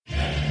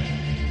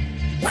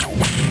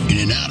In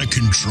an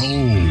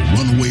out-of-control,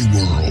 runaway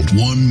world,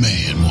 one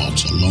man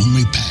walks a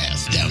lonely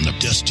path down the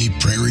dusty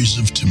prairies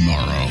of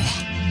tomorrow.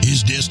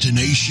 His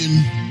destination?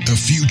 A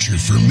future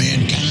for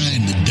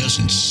mankind that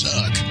doesn't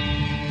suck.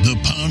 The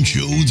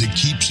poncho that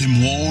keeps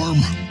him warm?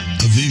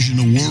 A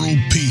vision of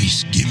world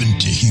peace given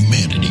to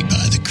humanity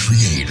by the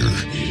Creator.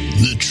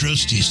 The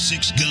trusty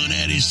six-gun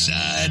at his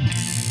side?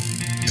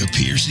 A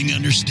piercing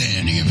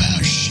understanding of how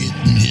shit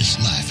in this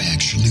life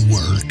actually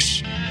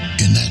works.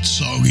 And that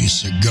soggy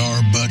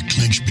cigar butt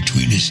clenched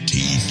between his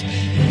teeth,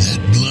 that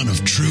blunt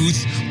of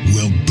truth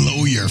will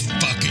blow your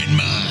fucking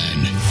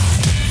mind.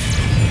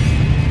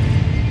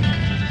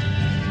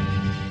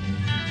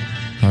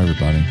 Hi,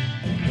 everybody.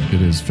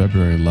 It is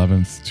February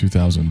 11th,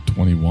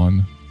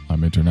 2021.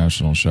 I'm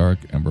International Shark,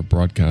 and we're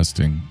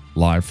broadcasting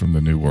live from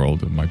the New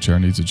World, and my chair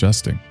needs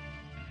adjusting.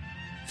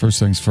 First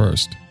things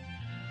first,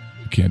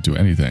 you can't do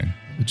anything.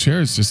 The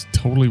chair is just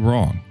totally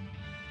wrong.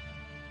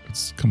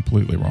 It's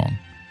completely wrong.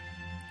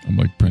 I'm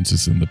like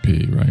Princess in the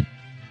Pea, right?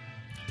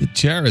 The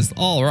chair is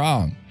all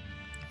wrong.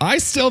 I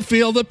still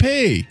feel the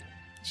pee.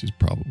 She's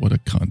probably, what a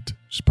cunt.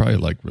 She's probably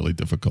like really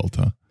difficult,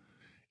 huh?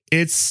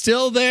 It's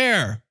still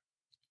there.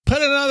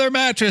 Put another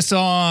mattress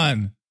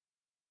on.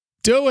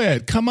 Do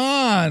it. Come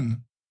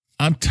on.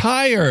 I'm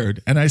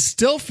tired and I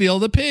still feel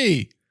the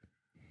pee.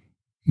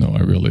 No,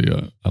 I really,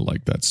 I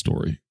like that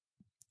story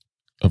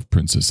of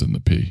Princess in the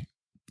Pea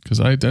because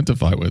I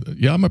identify with it.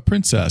 Yeah, I'm a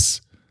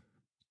princess.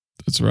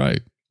 That's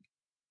right.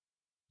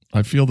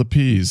 I feel the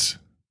peas.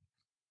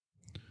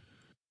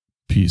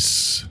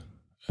 Peace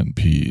and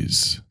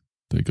peas.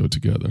 They go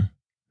together.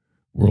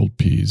 World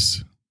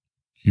peas.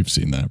 You've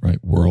seen that, right?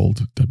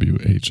 Whirled,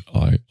 W-H-I-R-L-E-D.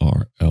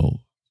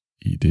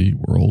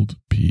 Whirled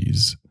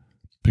peas.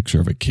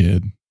 Picture of a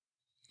kid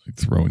like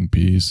throwing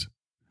peas.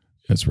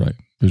 That's right.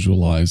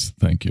 Visualize.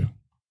 Thank you,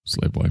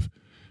 slave wife.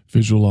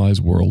 Visualize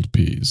world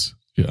peas.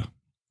 Yeah,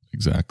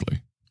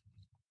 exactly.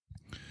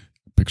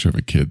 Picture of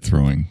a kid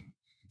throwing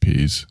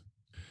peas.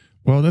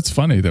 Well, that's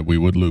funny that we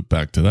would loop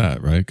back to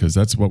that, right? Because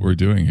that's what we're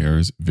doing here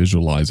is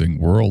visualizing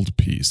world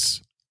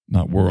peace,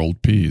 not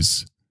world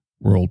peace,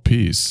 world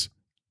peace.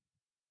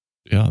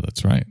 Yeah,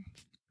 that's right.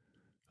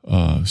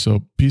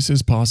 So peace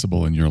is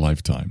possible in your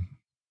lifetime.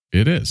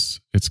 It is.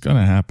 It's going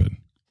to happen.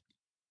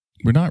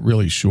 We're not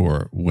really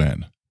sure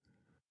when,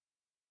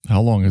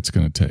 how long it's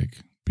going to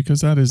take,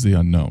 because that is the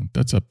unknown.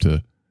 That's up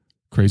to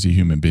crazy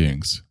human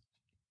beings.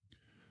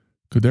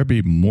 Could there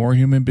be more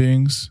human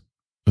beings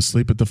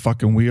asleep at the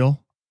fucking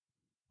wheel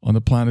on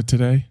the planet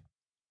today?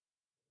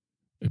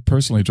 It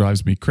personally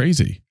drives me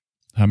crazy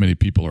how many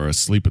people are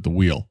asleep at the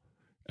wheel.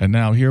 And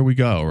now here we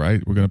go,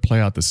 right? We're going to play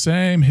out the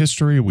same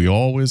history we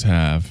always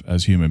have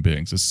as human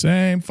beings. The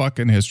same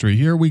fucking history.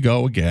 Here we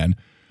go again,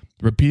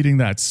 repeating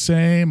that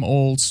same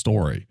old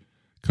story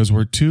because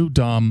we're too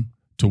dumb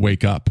to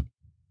wake up.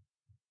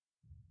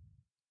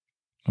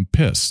 I'm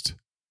pissed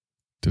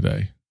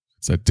today.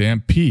 It's that damn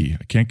pee.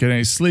 I can't get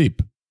any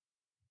sleep.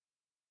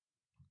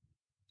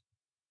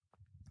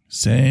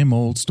 Same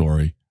old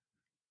story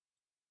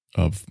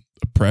of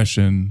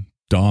oppression,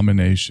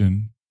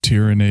 domination,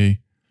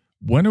 tyranny.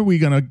 When are we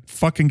going to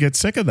fucking get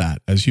sick of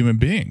that as human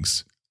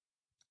beings?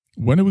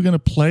 When are we going to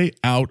play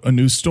out a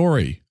new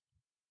story?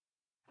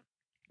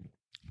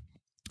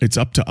 It's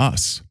up to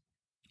us.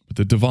 But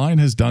the divine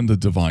has done the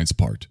divine's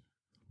part.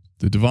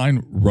 The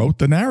divine wrote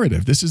the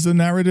narrative. This is the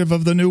narrative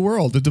of the new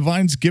world. The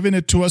divine's given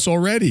it to us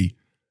already.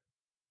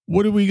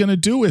 What are we going to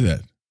do with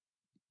it?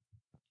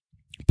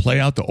 Play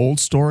out the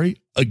old story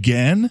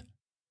again?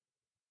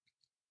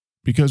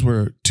 Because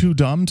we're too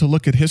dumb to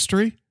look at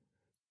history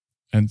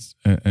and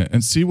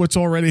see what's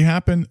already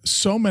happened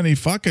so many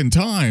fucking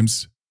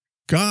times.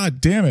 God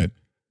damn it.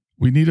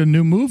 We need a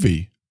new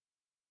movie.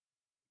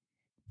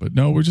 But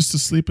no, we're just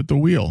asleep at the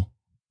wheel.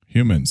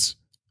 Humans.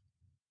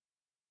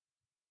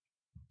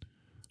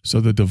 So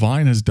the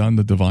divine has done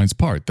the divine's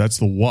part. That's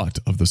the what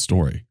of the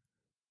story.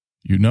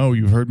 You know,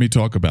 you've heard me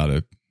talk about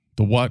it.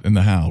 The what and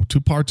the how.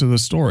 Two parts of the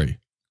story.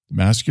 The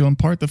masculine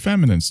part, the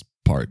feminine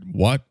part.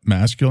 What,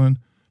 masculine,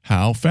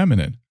 how,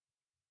 feminine.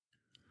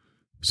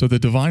 So the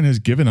divine has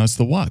given us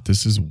the what.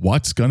 This is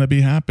what's going to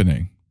be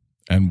happening.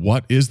 And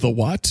what is the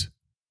what?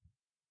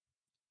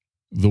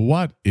 The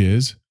what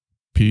is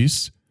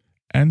peace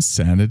and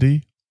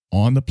sanity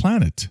on the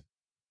planet.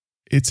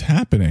 It's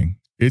happening.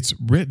 It's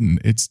written.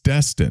 It's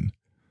destined.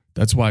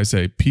 That's why I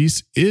say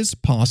peace is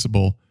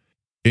possible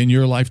in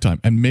your lifetime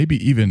and maybe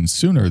even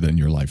sooner than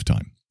your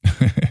lifetime.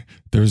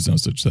 There's no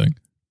such thing.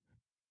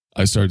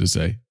 I started to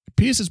say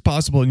peace is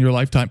possible in your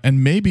lifetime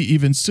and maybe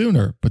even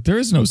sooner, but there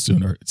is no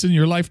sooner. It's in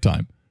your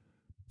lifetime.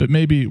 But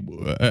maybe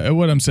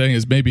what I'm saying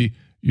is maybe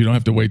you don't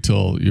have to wait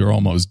till you're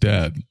almost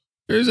dead.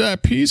 Is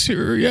that peace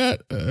here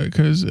yet?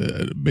 Because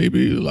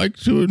maybe you like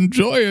to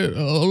enjoy it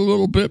a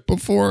little bit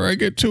before I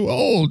get too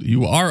old.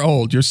 You are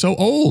old. You're so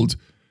old.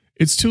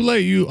 It's too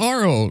late. You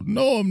are old.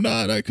 No, I'm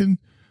not. I can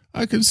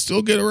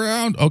still get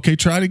around. Okay,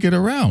 try to get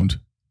around.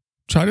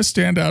 Try to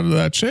stand out of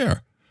that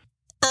chair.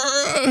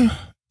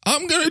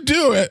 I'm going to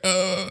do it.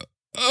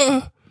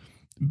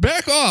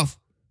 Back off.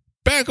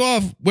 Back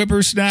off,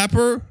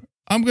 whippersnapper.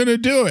 I'm going to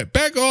do it.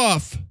 Back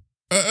off.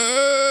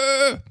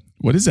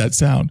 What is that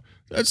sound?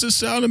 That's the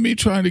sound of me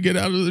trying to get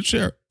out of the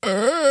chair.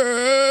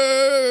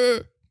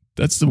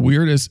 That's the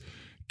weirdest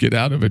get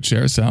out of a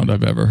chair sound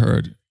I've ever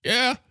heard.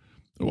 Yeah.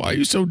 Why are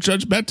you so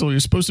judgmental? You're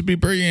supposed to be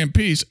bringing in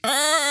peace.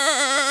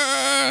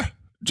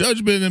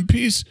 Judgment and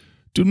peace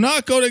do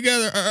not go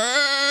together.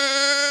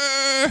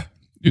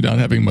 You're not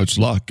having much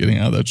luck getting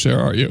out of that chair,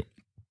 are you?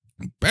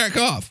 Back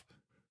off.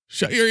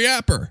 Shut your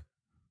yapper.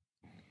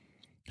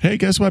 Hey,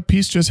 guess what?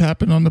 Peace just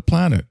happened on the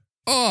planet.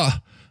 Oh,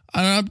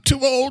 and I'm too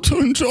old to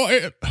enjoy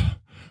it.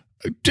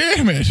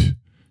 Damn it.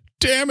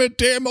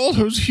 Damn all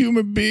those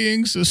human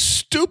beings. The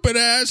stupid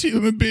ass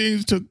human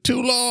beings took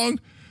too long.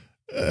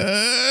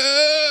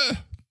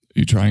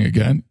 You trying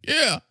again?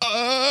 Yeah.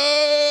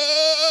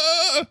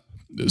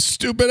 The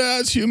stupid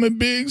ass human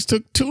beings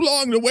took too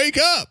long to wake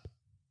up.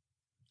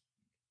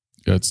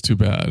 That's too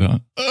bad, huh?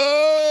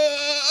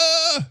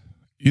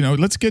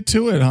 Let's get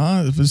to it,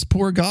 huh? This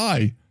poor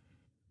guy.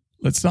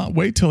 Let's not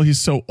wait till he's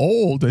so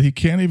old that he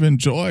can't even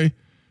enjoy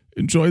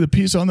the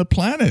peace on the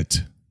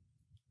planet.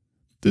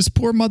 This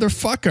poor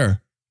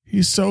motherfucker.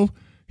 He's so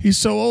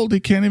old he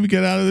can't even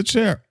get out of the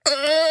chair.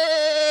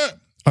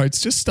 All right,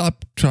 just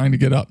stop trying to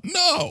get up.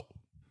 No.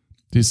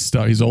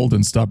 He's old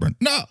and stubborn.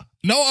 No,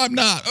 I'm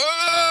not.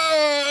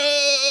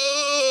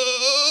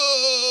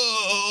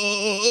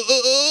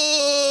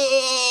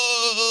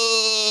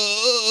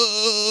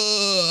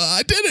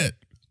 I did it.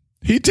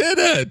 He did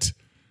it.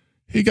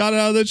 He got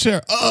out of the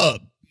chair. Oh,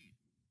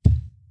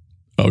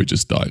 he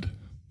just died.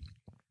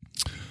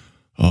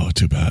 Oh,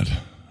 too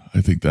bad. I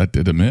think that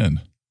did him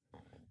in.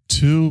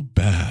 Too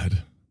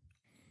bad.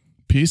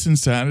 Peace and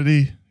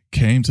sanity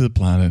came to the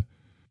planet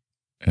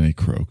and he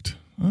croaked.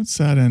 That's a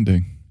sad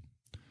ending.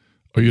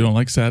 Oh, you don't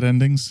like sad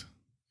endings?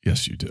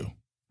 Yes, you do.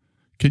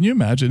 Can you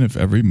imagine if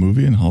every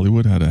movie in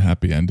Hollywood had a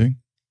happy ending?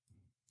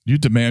 You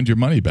demand your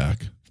money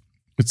back.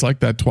 It's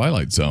like that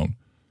Twilight Zone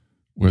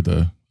where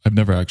I've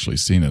never actually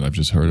seen it. I've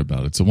just heard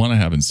about it. It's the one I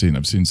haven't seen.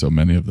 I've seen so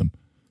many of them.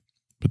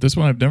 But this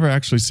one I've never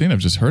actually seen. I've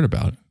just heard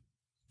about it.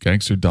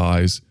 Gangster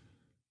dies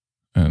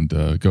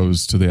and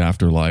goes to the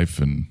afterlife,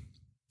 and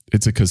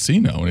it's a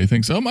casino. And he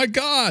thinks, oh my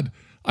God,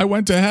 I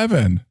went to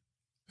heaven.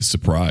 He's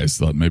surprised,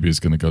 thought maybe he's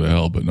going to go to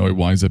hell, but no, he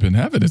winds up in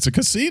heaven. It's a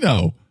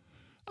casino.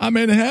 I'm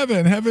in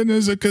heaven. Heaven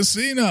is a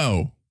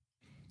casino.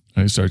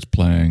 And he starts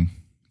gambling.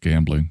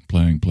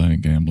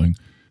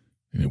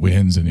 And he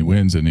wins and he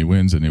wins and he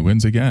wins and he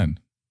wins again.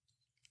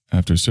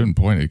 After a certain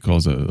point, he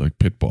calls a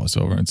pit boss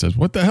over and says,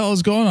 what the hell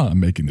is going on? I'm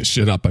making this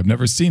shit up. I've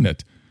never seen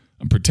it.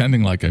 I'm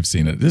pretending like I've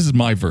seen it. This is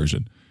my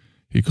version.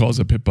 He calls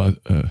a pit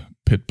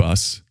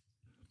boss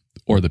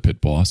or the pit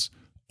boss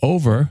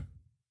over.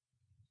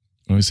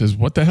 And he says,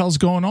 what the hell's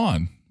going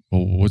on?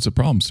 Well, what's the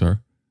problem,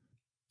 sir?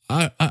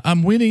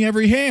 I'm winning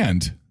every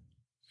hand.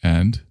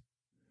 And,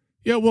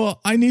 yeah, well,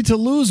 I need to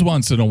lose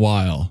once in a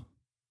while.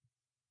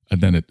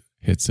 And then it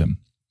hits him.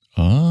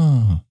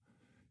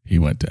 He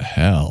went to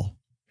hell.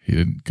 He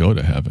didn't go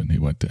to heaven. He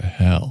went to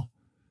hell.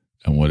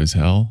 And what is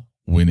hell?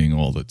 Winning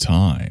all the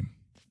time.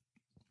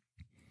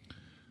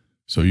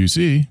 So you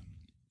see,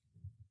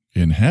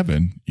 in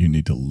heaven, you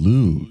need to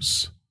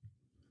lose.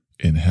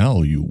 In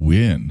hell, you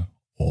win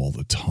all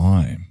the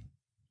time.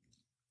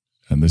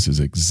 And this is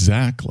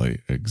exactly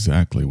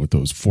what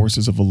those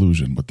forces of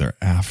illusion, what they're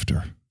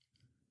after.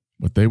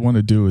 What they want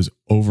to do is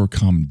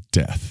overcome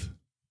death.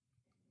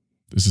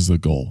 This is the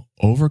goal.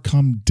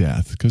 Overcome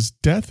death. Because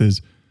death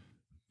is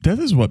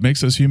what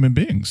makes us human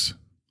beings.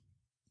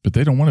 But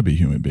they don't want to be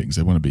human beings.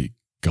 They want to be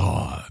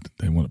God.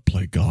 They want to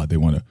play God. They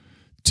want to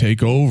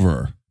take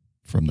over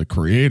from the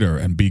Creator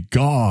and be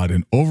God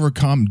and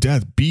overcome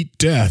death, beat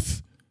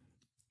death.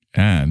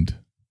 And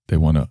they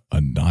want to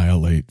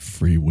annihilate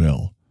free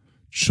will.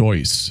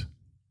 Choice.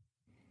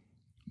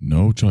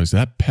 No choice.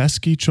 That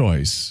pesky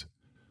choice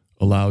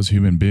allows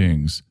human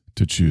beings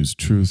to choose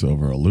truth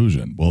over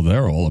illusion. Well,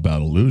 they're all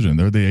about illusion.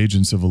 They're the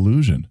agents of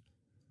illusion.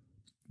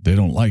 They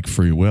don't like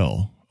free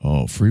will.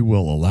 Oh, free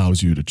will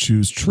allows you to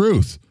choose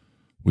truth.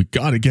 We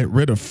got to get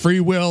rid of free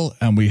will,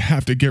 and we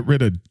have to get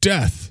rid of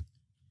death.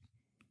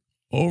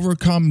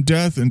 Overcome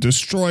death and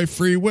destroy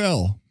free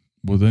will.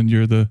 Well, then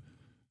you're the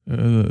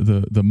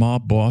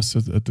mob boss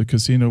at the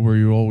casino where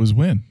you always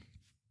win.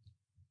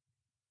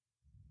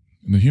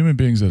 And the human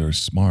beings that are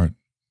smart,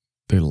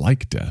 they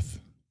like death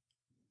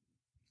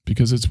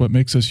because it's what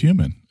makes us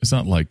human. It's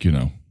not like,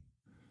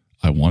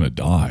 I want to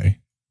die,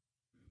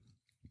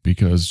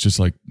 because just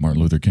like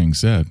Martin Luther King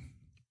said,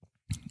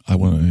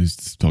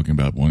 he's talking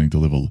about wanting to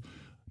live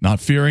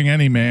not fearing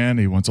any man.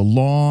 He wants a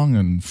long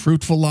and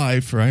fruitful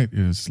life, right?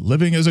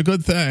 Living is a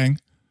good thing,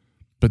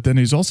 but then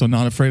he's also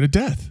not afraid of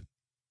death.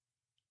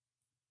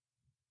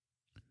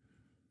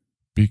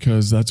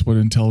 Because that's what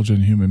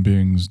intelligent human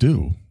beings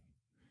do,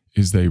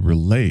 is they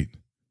relate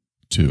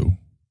to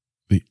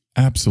the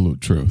absolute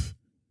truth,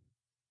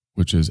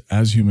 which is,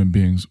 as human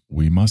beings,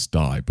 we must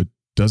die. But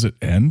does it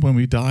end when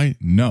we die?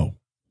 No.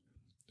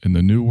 In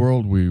the new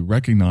world, we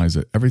recognize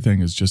that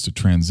everything is just a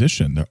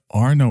transition. There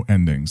are no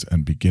endings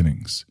and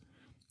beginnings.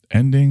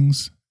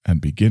 Endings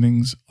and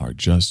beginnings are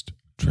just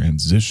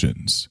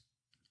transitions.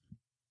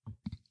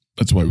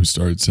 That's why we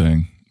started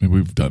saying,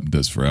 we've done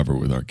this forever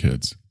with our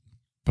kids,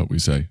 but we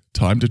say,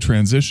 time to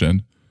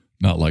transition,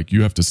 not like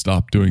you have to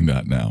stop doing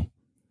that now.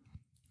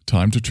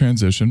 Time to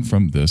transition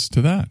from this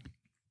to that.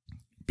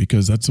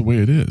 Because that's the way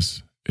it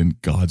is in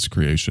God's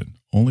creation.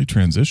 Only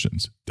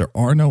transitions. There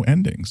are no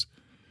endings.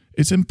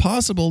 It's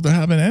impossible to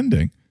have an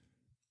ending.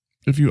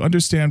 If you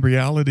understand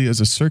reality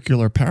as a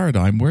circular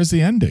paradigm, where's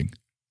the ending?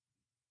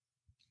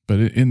 But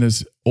in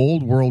this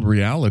old world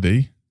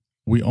reality,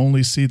 we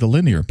only see the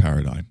linear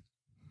paradigm.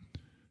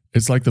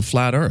 It's like the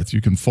flat earth.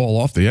 You can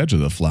fall off the edge of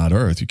the flat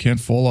earth. You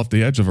can't fall off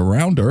the edge of a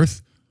round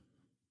earth.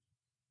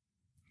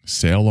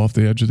 Sail off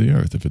the edge of the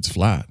earth if it's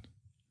flat.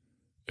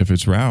 If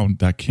it's round,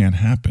 that can't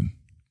happen.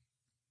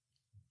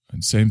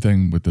 And same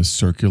thing with the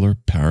circular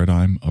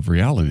paradigm of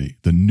reality.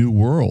 The new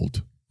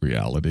world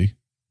reality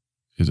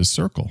is a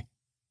circle.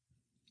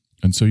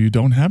 And so you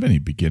don't have any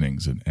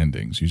beginnings and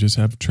endings. You just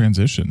have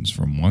transitions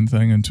from one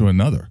thing into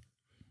another.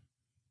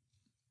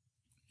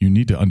 You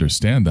need to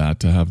understand that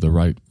to have the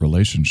right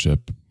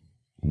relationship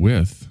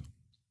with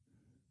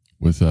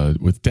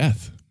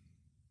death.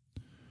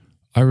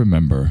 I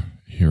remember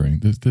hearing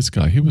this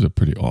guy. He was a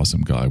pretty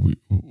awesome guy.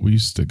 We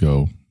used to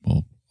go.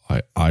 Well,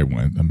 I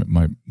went. I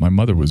mean, my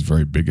mother was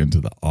very big into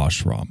the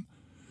ashram,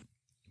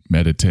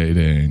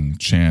 meditating,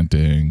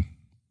 chanting.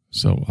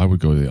 So I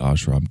would go to the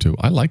ashram too.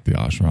 I liked the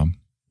ashram.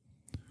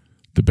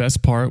 The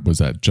best part was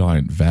that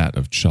giant vat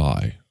of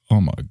chai. Oh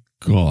my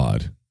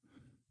God.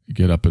 You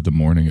get up in the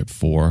morning at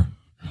 4.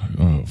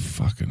 Oh,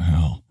 fucking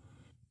hell.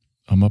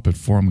 I'm up at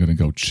 4. I'm going to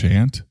go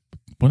chant.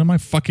 What am I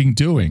fucking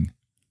doing?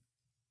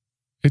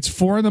 It's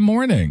 4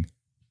 a.m.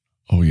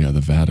 Oh yeah,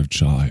 the vat of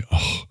chai.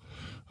 Oh,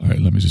 all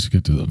right, let me just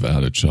get to the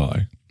vat of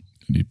chai.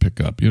 And you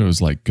pick up, it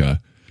was like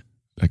that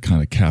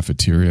kind of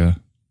cafeteria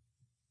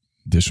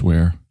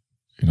dishware,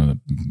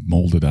 that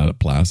molded out of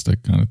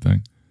plastic kind of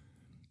thing.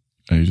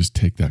 And you just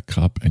take that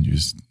cup and you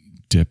just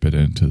dip it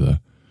into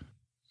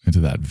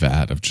that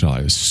vat of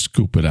chai.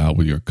 Scoop it out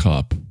with your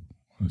cup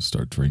and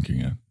start drinking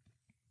it.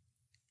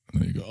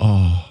 And then you go,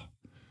 oh,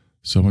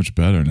 so much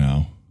better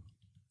now.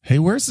 Hey,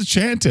 where's the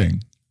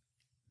chanting?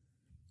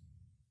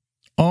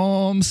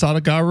 Om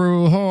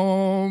Sadagaru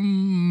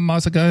Hom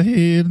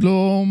Masakahid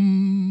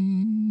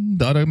Lom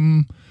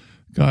Daram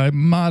Gai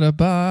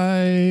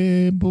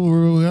Madabai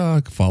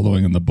Buruak.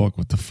 Following in the book,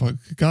 what the fuck?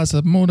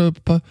 Gasa Muda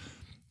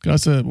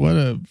Gasa, what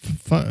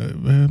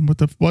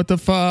the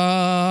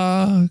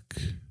fuck?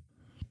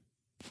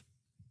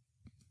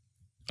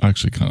 I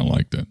actually kind of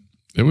liked it.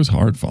 It was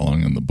hard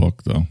following in the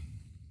book, though.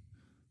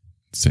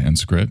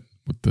 Sanskrit.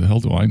 What the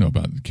hell do I know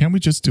about it? Can't we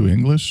just do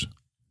English?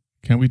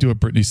 Can't we do a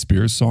Britney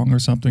Spears song or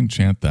something?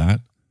 Chant that.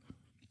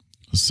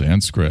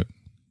 Sanskrit.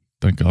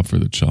 Thank God for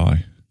the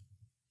chai.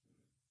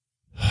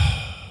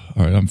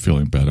 All right, I'm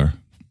feeling better.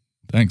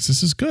 Thanks.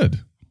 This is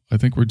good. I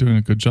think we're doing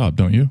a good job,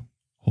 don't you?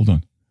 Hold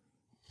on.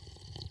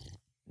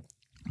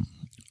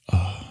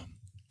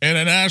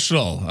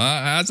 International.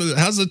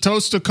 How's the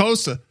Toaster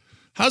Coaster?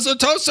 How's the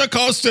Toaster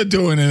Coaster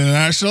doing,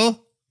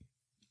 International?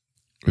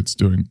 It's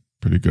doing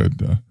pretty good,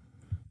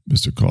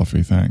 Mr.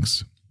 Coffee.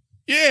 Thanks.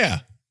 Yeah.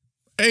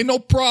 Hey, no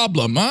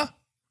problem, huh?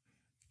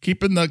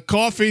 Keeping the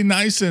coffee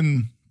nice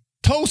and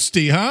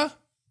toasty, huh?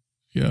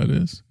 Yeah, it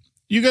is.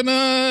 You're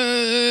gonna,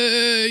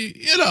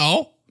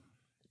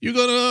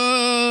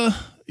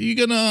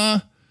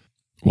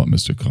 what,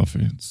 Mr.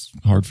 Coffee? It's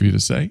hard for you to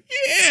say.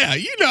 Yeah,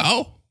 you're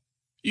gonna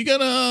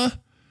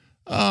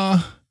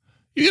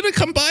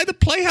come by the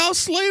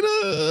Playhouse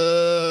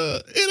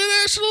later,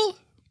 International?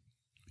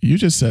 You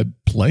just said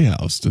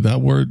Playhouse. Did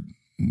that word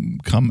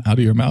come out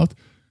of your mouth?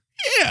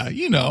 Yeah,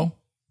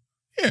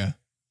 Yeah.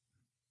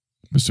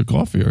 Mr.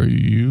 Coffee, are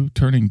you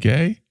turning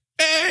gay?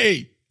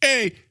 Hey,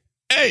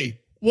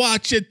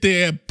 watch it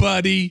there,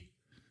 buddy.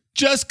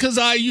 Just because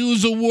I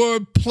use the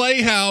word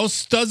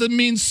Playhouse doesn't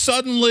mean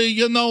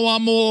suddenly,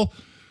 I'm all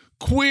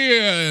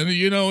queer, and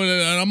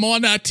I'm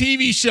on that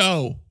TV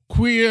show.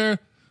 Queer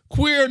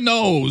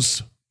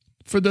nose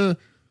for the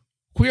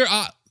queer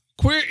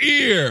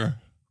ear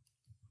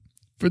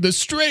for the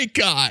straight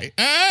guy,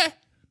 eh?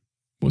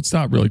 Well, it's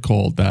not really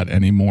called that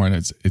anymore, and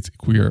it's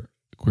queer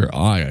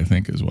eye, I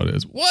think is what it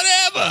is.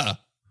 Whatever.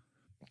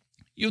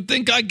 You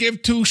think I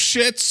give two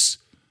shits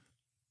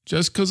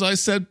just because I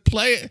said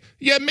play?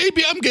 Yeah,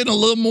 maybe I'm getting a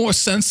little more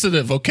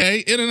sensitive, okay?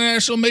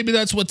 International, maybe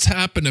that's what's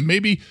happening.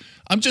 Maybe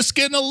I'm just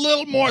getting a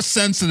little more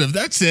sensitive.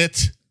 That's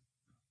it.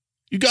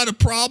 You got a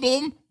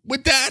problem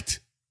with that?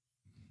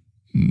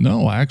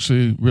 No, I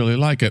actually really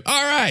like it.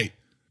 All right.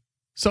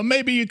 So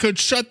maybe you could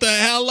shut the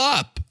hell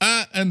up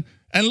and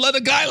let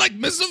a guy like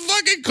Mr.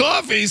 fucking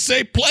Coffee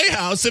say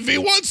Playhouse if he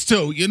wants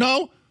to,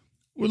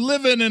 We're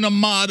living in a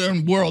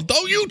modern world.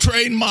 Don't you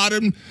train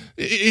modern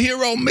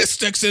hero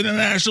mystics,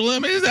 International? I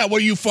mean, is that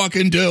what you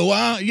fucking do,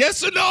 huh?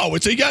 Yes or no?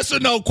 It's a yes or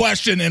no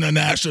question,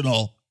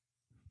 International.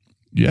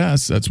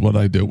 Yes, that's what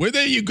I do. Well,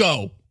 there you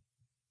go.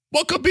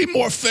 What could be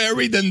more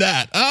fairy than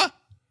that, huh?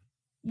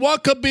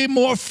 What could be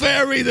more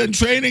fairy than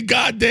training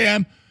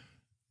goddamn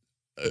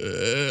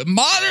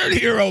modern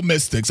hero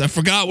mystics. I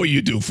forgot what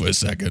you do for a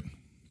second.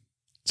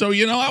 So,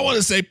 I want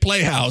to say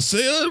Playhouse.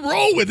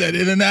 Roll with it.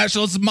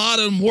 International's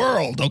modern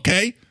world,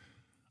 okay?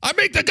 I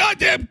make the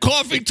goddamn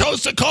coffee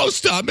toaster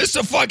coaster,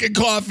 Mr. fucking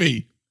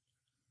Coffee.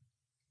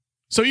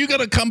 So you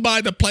gonna come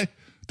by the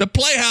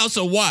Playhouse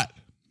or what?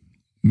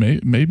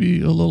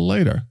 Maybe a little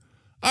later.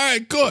 All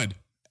right, good.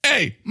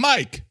 Hey,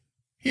 Mike,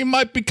 he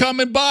might be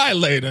coming by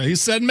later. He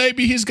said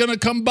maybe he's gonna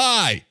come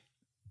by.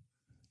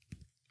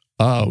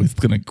 Oh, he's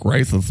gonna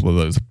grace us with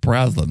his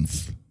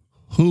presence.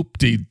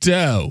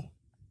 Hoop-de-doo.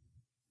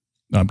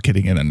 No, I'm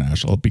kidding,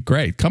 International. It'll be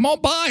great. Come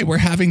on by. We're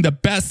having the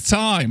best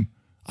time.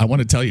 I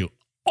want to tell you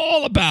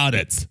all about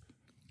it.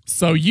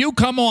 So you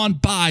come on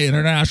by,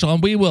 International,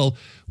 and we will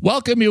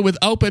welcome you with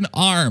open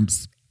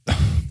arms.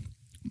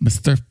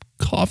 Mr.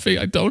 Coffee,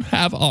 I don't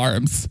have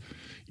arms.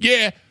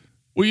 Yeah,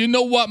 well, you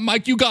know what,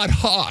 Mike? You got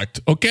heart,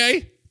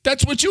 okay?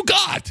 That's what you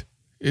got,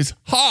 is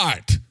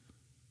heart.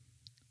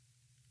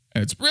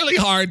 And it's really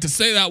hard to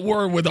say that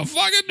word with a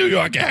fucking New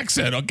York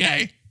accent,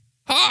 okay?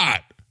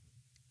 Heart.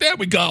 There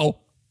we go.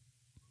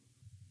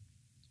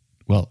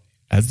 Well,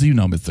 as you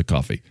know, Mr.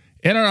 Coffee,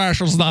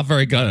 International's not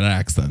very good at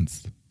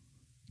accents.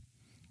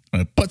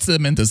 And it puts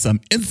him into some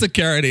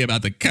insecurity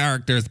about the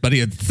characters, but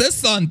he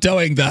insists on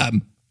doing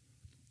them.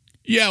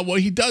 Yeah, well,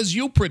 he does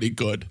you pretty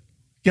good.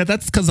 Yeah,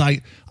 that's because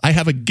I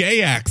have a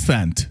gay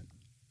accent.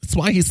 That's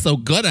why he's so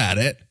good at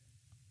it.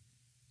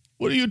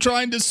 What are you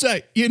trying to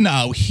say?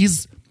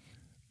 He's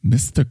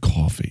Mr.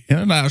 Coffee.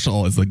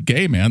 International is a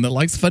gay man that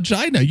likes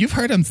vagina. You've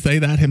heard him say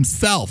that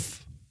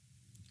himself.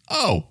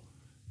 Oh,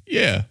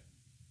 yeah.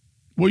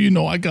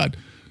 Well, I got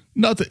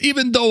nothing.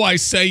 Even though I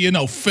say,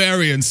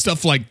 fairy and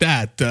stuff like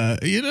that, I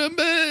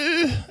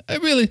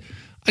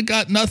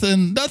got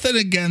nothing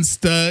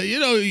against,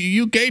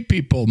 you gay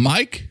people,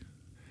 Mike.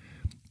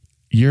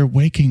 You're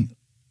waking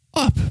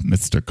up,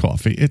 Mr.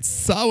 Coffee. It's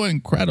so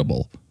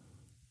incredible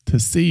to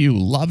see you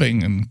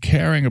loving and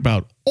caring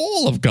about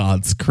all of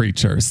God's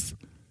creatures,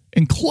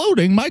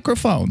 including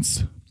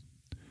microphones.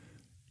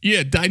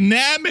 Yeah,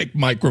 dynamic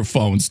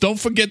microphones. Don't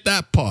forget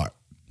that part.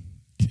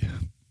 Yeah.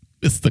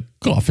 Mr.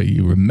 Coffee,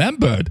 you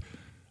remembered.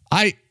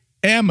 I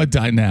am a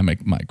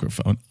dynamic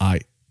microphone.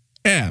 I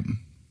am.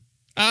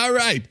 All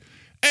right.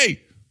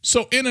 Hey,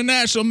 so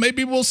International,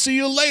 maybe we'll see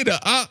you later,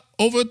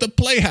 over at the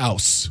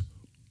Playhouse.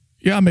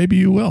 Yeah, maybe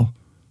you will.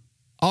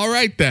 All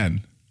right,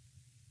 then.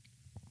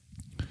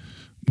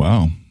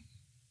 Wow.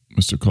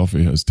 Mr.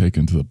 Coffee has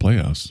taken to the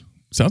Playhouse.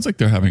 Sounds like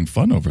they're having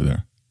fun over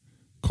there.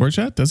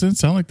 Courgette, doesn't it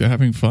sound like they're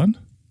having fun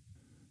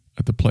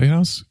at the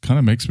Playhouse? Kind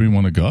of makes me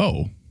want to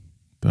go.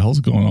 The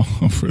hell's going on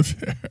over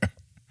there?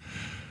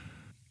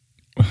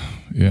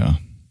 Yeah.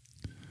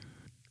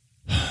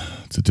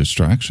 It's a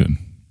distraction.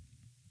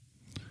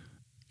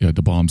 Yeah,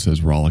 the bomb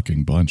says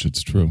rollicking bunch.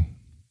 It's true.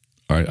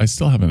 All right, I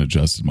still haven't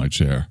adjusted my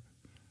chair.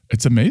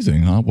 It's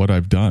amazing, huh, what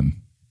I've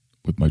done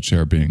with my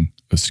chair being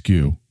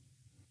askew.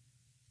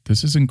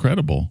 This is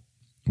incredible.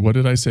 What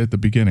did I say at the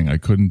beginning? I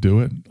couldn't do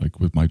it, like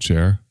with my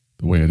chair,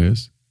 the way it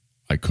is.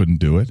 I couldn't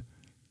do it.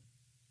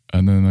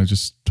 And then I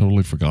just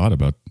totally forgot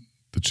about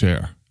the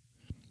chair.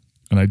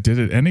 And I did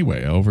it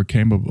anyway. I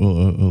overcame a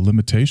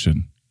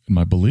limitation in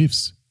my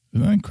beliefs.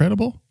 Isn't that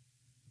incredible?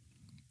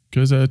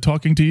 Because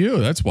talking to you,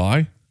 that's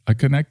why. I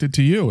connected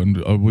to you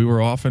and we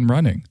were off and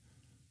running.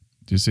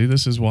 Do you see?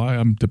 This is why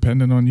I'm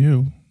dependent on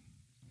you.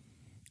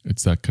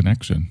 It's that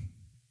connection.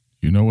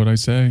 You know what I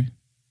say?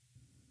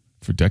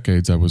 For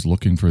decades, I was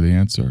looking for the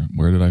answer.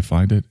 Where did I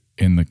find it?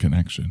 In the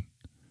connection.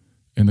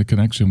 In the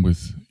connection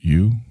with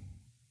you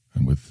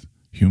and with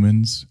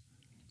humans.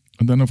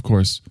 And then, of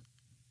course,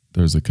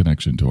 there's a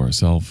connection to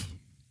ourself,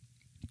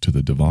 to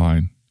the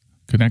divine.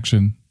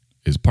 Connection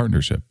is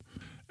partnership.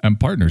 And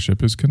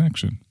partnership is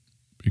connection.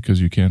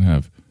 Because you can't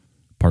have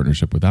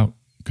partnership without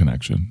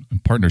connection.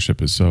 And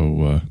partnership is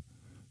so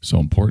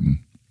important.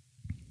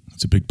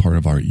 It's a big part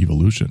of our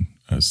evolution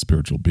as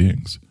spiritual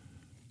beings.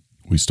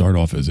 We start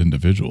off as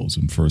individuals,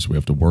 and first we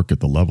have to work at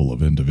the level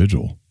of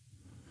individual.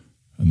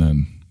 And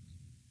then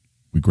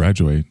we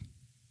graduate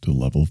to the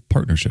level of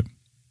partnership,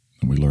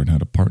 and we learn how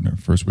to partner.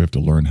 First we have to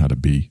learn how to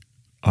be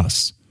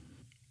us.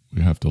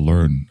 We have to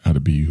learn how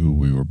to be who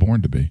we were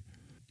born to be.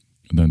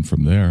 And then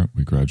from there,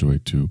 we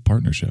graduate to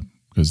partnership,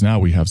 because now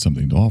we have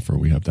something to offer.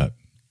 We have that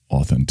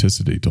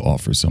authenticity to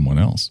offer someone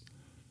else.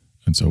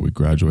 And so we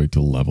graduate to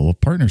the level of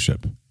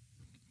partnership.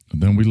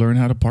 And then we learn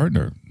how to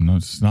partner.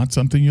 It's not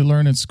something you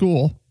learn in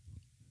school.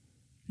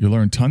 You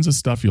learn tons of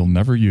stuff you'll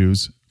never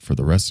use for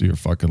the rest of your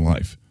fucking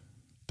life.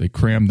 They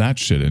cram that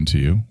shit into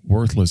you,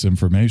 worthless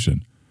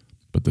information.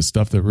 But the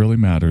stuff that really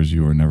matters,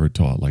 you are never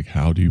taught. Like,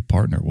 how do you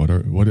partner? What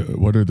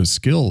are the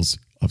skills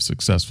of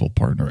successful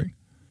partnering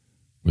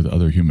with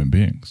other human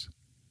beings?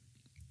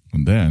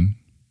 And then,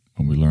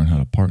 when we learn how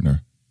to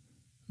partner,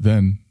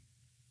 then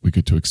we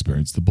get to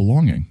experience the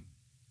belonging.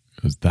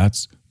 Because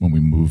that's when we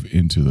move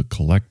into the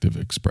collective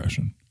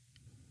expression.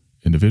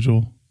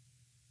 Individual,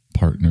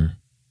 partner,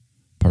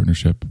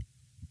 partnership,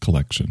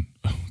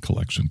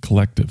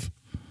 collective.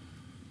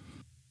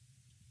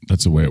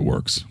 That's the way it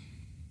works.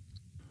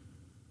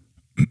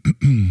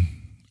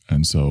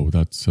 And so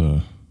that's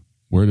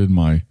where did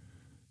my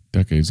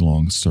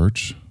decades-long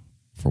search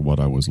for what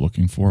I was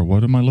looking for?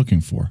 What am I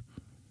looking for?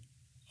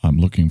 I'm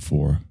looking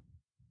for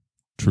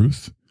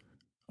truth.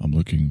 I'm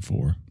looking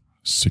for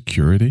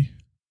security.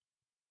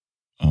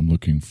 I'm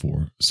looking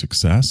for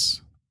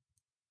success.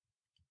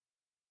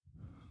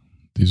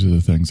 These are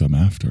the things I'm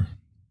after.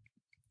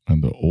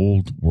 And the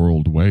old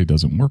world way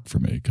doesn't work for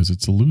me because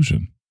it's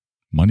illusion.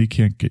 Money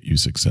can't get you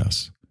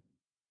success.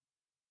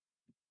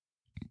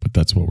 But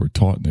that's what we're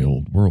taught in the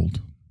old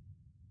world.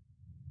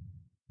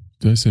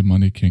 Did I say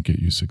money can't get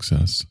you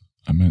success?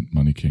 I meant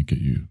money can't get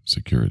you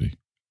security.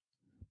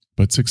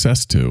 But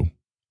success too.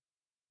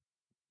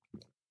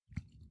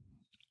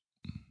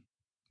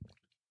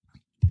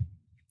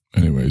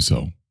 Anyway,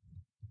 so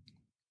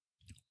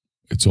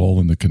it's all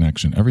in the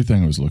connection.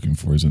 Everything I was looking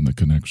for is in the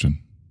connection.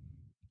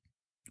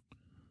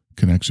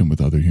 Connection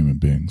with other human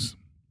beings.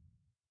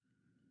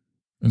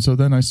 And so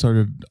then I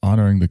started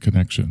honoring the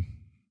connection.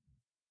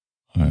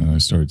 And I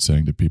started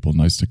saying to people,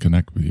 nice to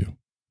connect with you.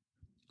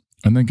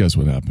 And then guess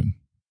what happened?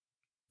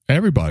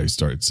 Everybody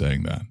started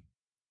saying that.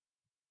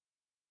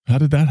 How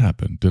did that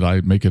happen? Did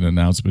I make an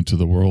announcement to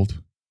the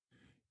world?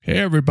 Hey,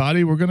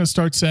 everybody, we're going to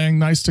start saying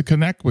nice to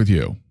connect with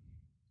you.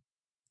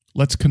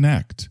 Let's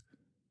connect.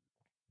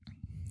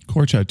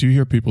 Core chat, do you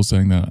hear people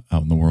saying that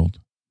out in the world?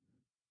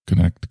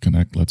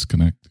 Connect, let's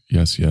connect.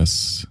 Yes,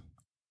 yes.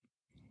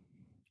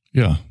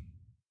 Yeah.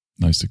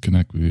 Nice to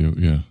connect with you.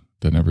 Yeah.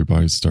 Then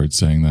everybody started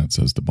saying that,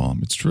 says the bomb.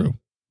 It's true.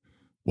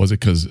 Was it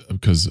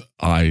because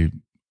I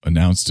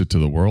announced it to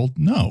the world?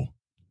 No.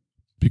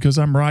 Because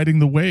I'm riding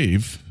the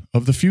wave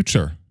of the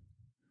future.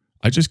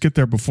 I just get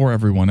there before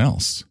everyone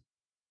else.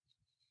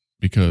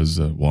 Because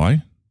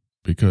why?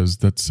 Because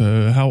that's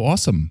how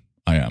awesome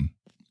I am.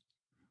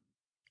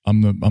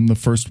 I'm the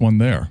first one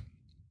there.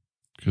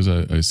 Because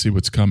I see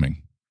what's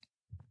coming.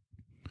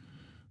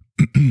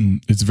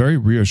 It's very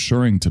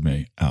reassuring to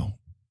me. Ow,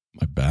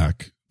 my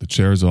back. The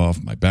chair's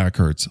off. My back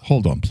hurts.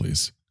 Hold on,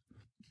 please.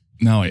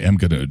 Now I am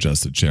going to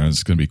adjust the chair.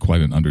 It's going to be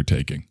quite an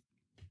undertaking.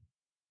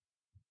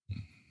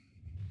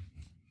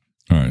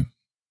 All right.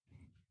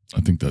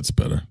 I think that's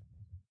better.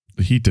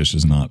 The heat dish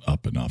is not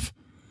up enough.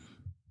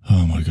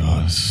 Oh my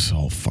God. This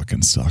all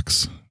fucking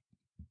sucks.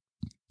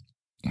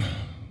 It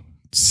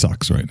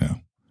sucks right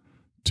now.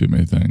 Too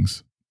many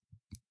things.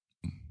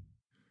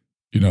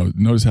 You know,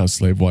 notice how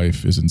Slave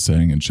Wife isn't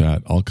saying in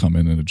chat, I'll come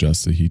in and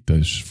adjust the heat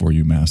dish for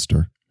you,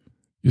 master.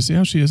 You see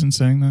how she isn't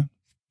saying that?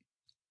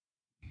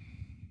 I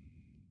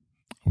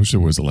wish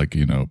there was like,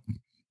 you know,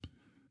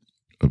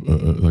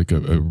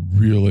 a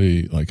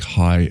really like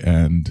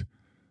high-end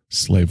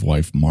slave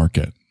wife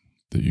market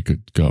that you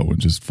could go and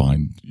just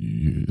find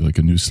like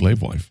a new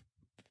slave wife.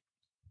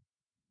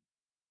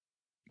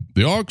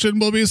 The auction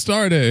will be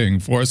starting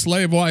for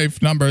slave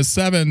wife number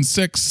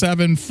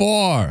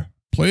 7674.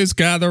 Please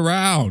gather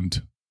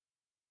round.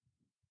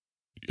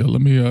 Yeah,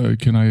 let me,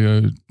 can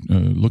I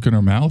look in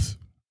her mouth?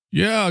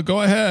 Yeah,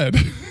 go ahead.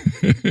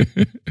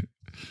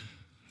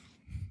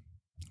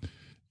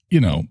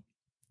 You know,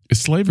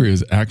 slavery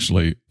is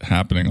actually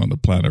happening on the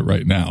planet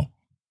right now.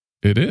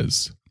 It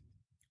is.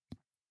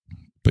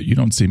 But you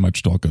don't see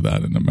much talk of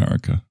that in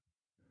America.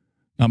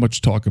 Not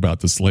much talk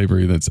about the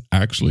slavery that's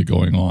actually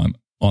going on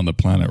the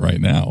planet right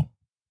now.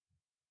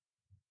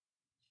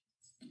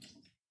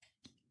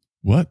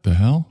 What the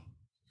hell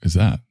is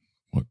that?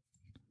 What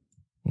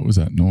was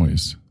that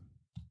noise?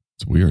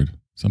 It's weird.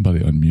 Somebody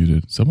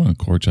unmuted. Someone in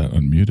core chat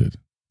unmuted.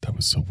 That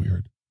was so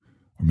weird.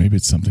 Or maybe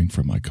it's something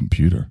from my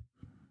computer.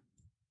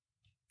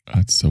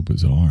 That's so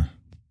bizarre.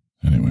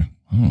 Anyway,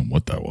 I don't know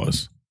what that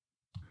was.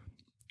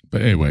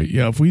 But anyway,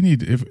 yeah,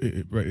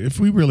 if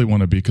we really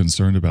want to be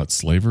concerned about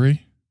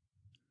slavery,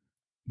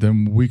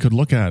 then we could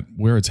look at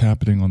where it's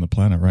happening on the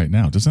planet right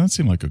now. Doesn't that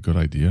seem like a good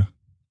idea?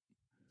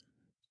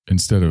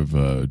 Instead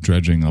of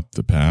dredging up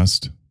the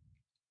past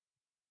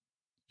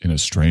in a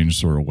strange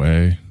sort of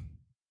way.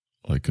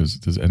 Like,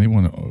 does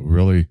anyone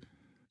really,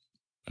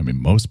 I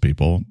mean, most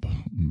people,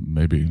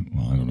 maybe,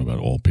 well, I don't know about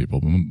all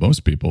people, but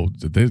most people,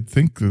 they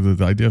think the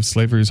idea of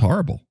slavery is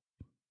horrible.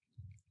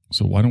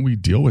 So why don't we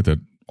deal with it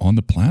on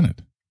the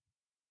planet?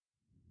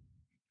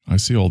 I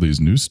see all these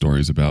news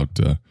stories about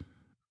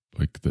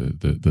like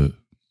the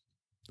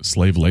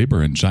slave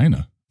labor in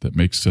China that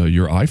makes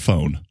your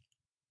iPhone.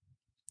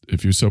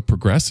 If you're so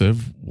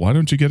progressive, why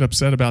don't you get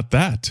upset about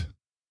that?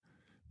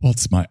 Well,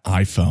 it's my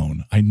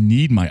iPhone. I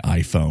need my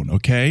iPhone,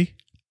 okay?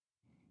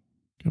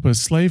 Yeah, but a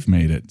slave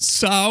made it.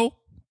 So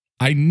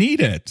I need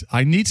it.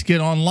 I need to get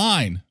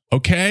online,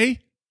 okay?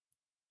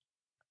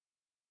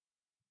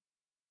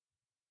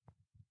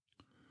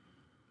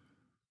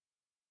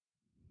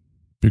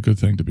 Be a good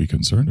thing to be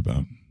concerned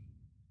about.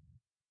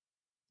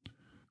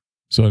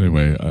 So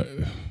anyway,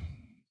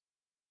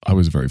 I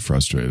was very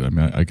frustrated. I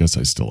mean, I guess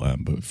I still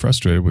am, but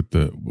frustrated with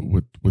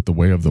the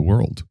way of the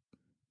world,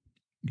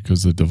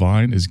 because the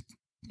divine has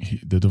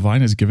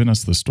given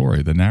us the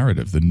story, the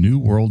narrative, the new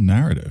world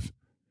narrative.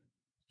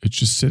 It's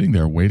just sitting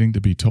there waiting to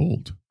be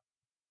told.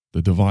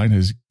 The divine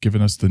has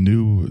given us the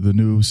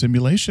new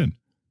simulation,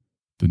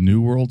 The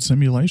new world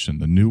simulation,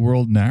 the new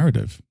world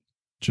narrative,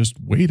 just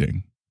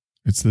waiting.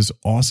 It's this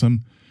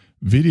awesome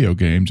video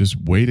game just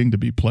waiting to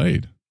be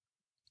played.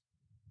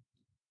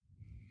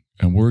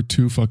 And we're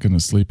too fucking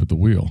asleep at the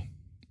wheel.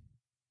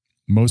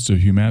 Most of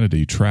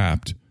humanity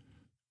trapped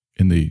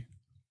in the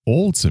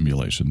old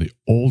simulation, the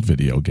old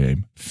video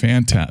game,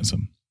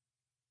 Phantasm.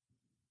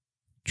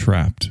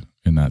 Trapped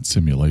in that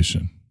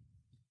simulation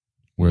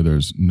where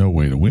there's no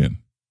way to win.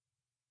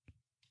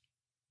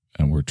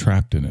 And we're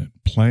trapped in it,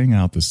 playing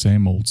out the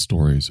same old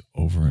stories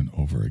over and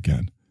over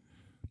again,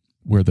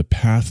 where the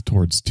path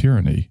towards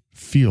tyranny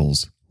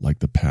feels like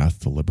the path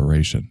to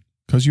liberation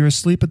because you're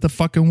asleep at the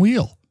fucking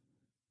wheel.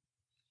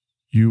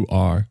 You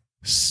are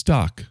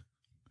stuck.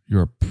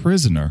 You're a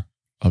prisoner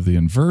of the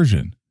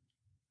inversion.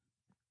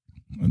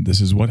 And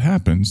this is what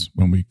happens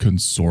when we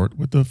consort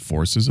with the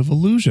forces of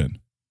illusion,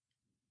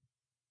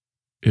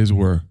 is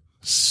we're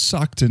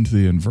sucked into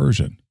the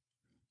inversion.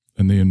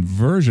 And the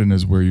inversion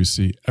is where you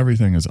see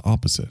everything as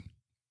opposite.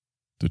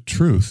 The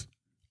truth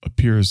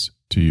appears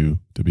to you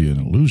to be an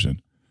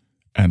illusion,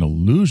 and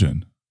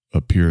illusion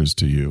appears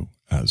to you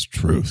as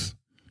truth.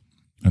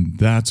 And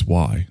that's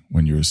why,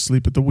 when you're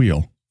asleep at the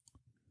wheel,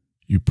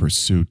 you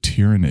pursue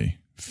tyranny,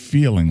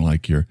 feeling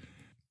like you're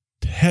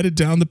headed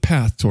down the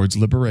path towards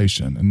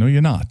liberation. And no,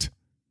 you're not.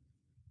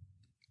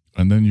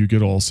 And then you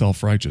get all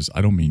self-righteous.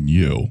 I don't mean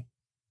you.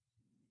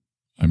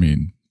 I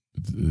mean,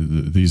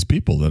 these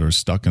people that are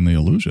stuck in the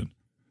illusion,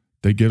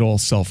 they get all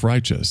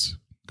self-righteous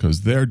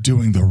because they're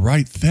doing the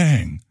right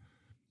thing.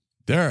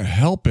 They're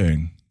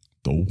helping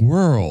the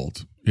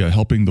world. Yeah,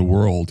 helping the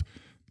world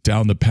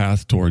down the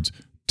path towards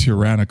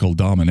tyrannical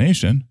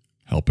domination,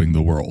 helping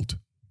the world.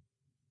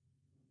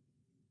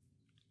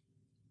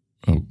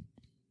 Oh,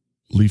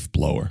 leaf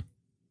blower.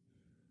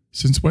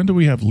 Since when do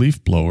we have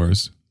leaf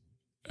blowers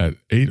at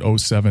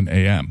 8:07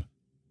 a.m.?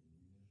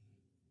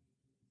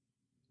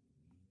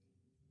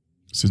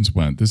 Since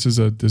when? This is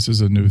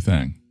a new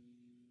thing.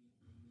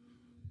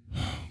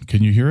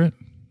 Can you hear it?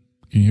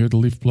 Can you hear the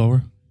leaf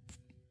blower?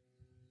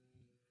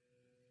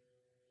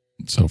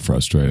 It's so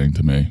frustrating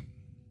to me.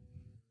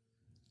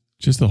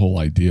 Just the whole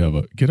idea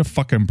of get a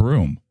fucking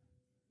broom.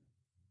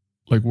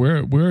 Like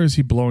where is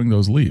he blowing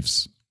those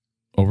leaves?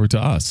 Over to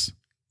us.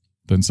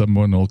 Then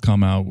someone will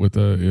come out with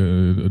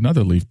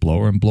another leaf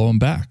blower and blow them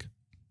back.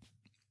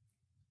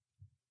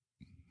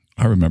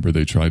 I remember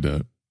they tried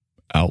to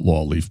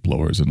outlaw leaf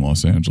blowers in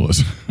Los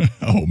Angeles.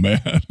 Oh,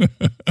 man.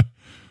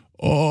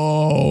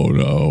 Oh,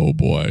 no,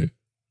 boy.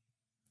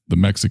 The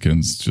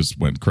Mexicans just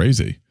went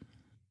crazy.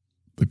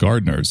 The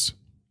gardeners.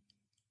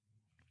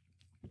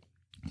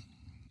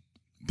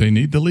 They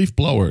need the leaf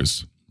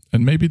blowers.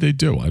 And maybe they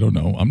do. I don't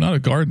know. I'm not a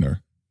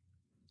gardener.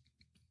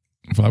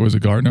 If I was a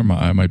gardener,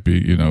 I might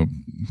be,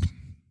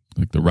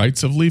 like the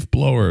rights of leaf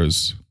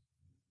blowers.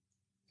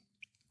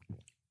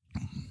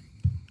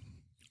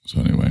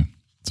 So anyway,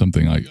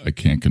 something I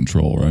can't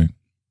control, right?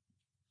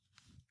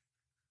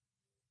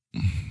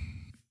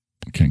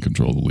 I can't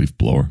control the leaf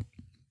blower.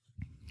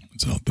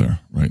 It's out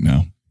there right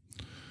now.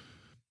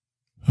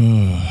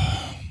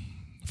 I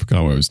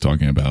forgot what I was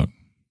talking about.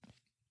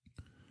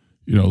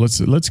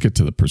 Let's get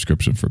to the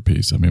prescription for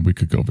peace. I mean, we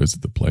could go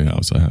visit the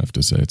Playhouse. I have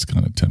to say, it's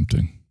kind of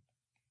tempting.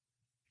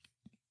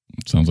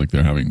 It sounds like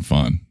they're having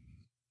fun.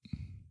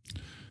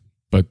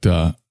 But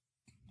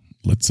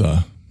let's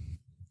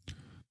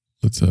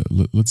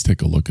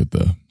take a look at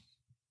the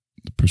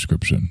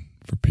prescription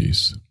for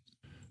peace,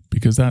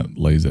 because that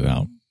lays it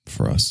out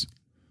for us.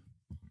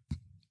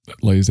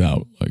 That lays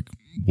out like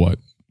what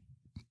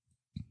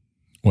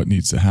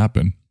needs to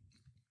happen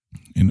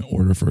in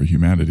order for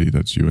humanity,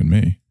 that's you and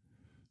me,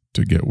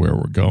 to get where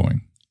we're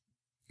going.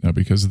 Now,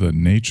 because of the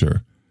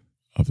nature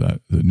of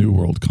the new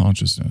world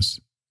consciousness,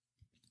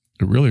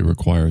 it really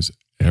requires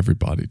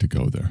everybody to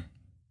go there.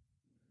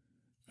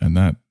 And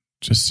that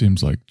just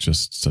seems like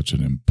just such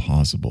an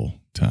impossible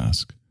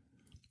task,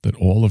 that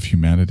all of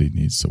humanity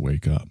needs to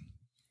wake up.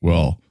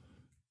 Well,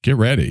 get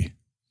ready,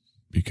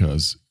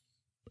 because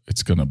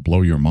it's going to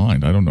blow your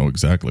mind. I don't know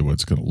exactly what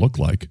it's going to look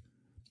like,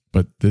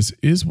 but this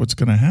is what's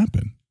going to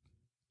happen.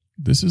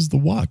 This is the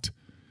what.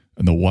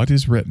 And the what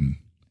is written.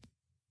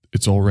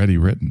 It's already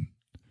written.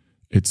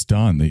 It's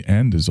done. The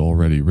end is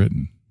already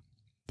written.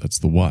 That's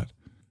the what.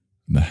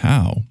 And the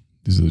how,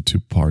 these are the two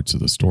parts of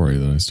the story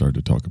that I started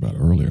to talk about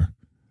earlier.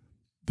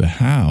 The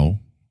how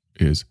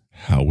is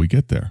how we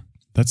get there.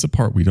 That's the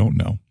part we don't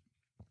know.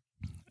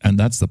 And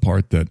that's the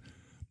part that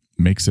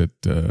makes it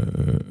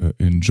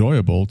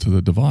enjoyable to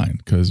the divine.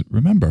 Because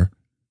remember,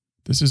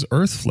 this is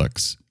Earth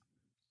Flicks.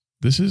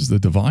 This is the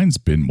divine's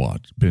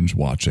binge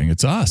watching.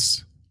 It's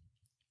us.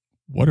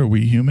 What are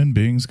we human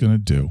beings going to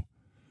do?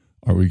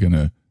 Are we going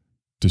to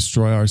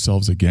destroy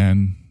ourselves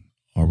again?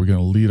 Are we going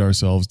to lead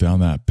ourselves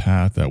down that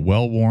path, that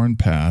well-worn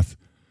path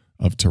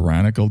of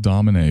tyrannical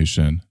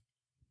domination?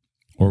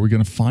 Or are we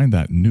going to find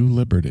that new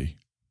liberty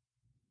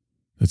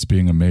that's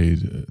being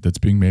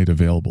made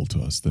available to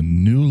us? The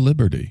new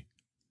liberty.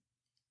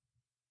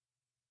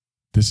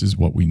 This is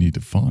what we need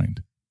to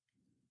find.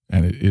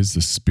 And it is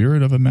the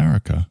spirit of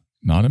America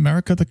Not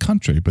America, the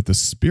country, but the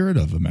spirit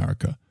of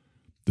America.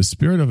 The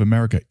spirit of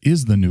America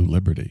is the new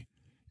liberty.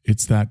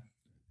 It's that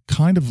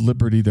kind of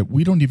liberty that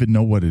we don't even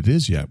know what it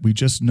is yet. We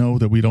just know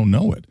that we don't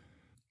know it.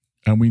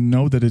 And we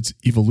know that it's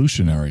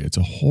evolutionary. It's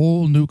a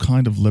whole new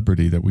kind of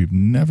liberty that we've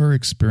never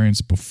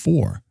experienced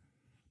before.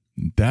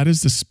 That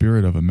is the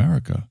spirit of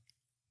America.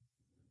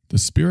 The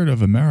spirit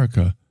of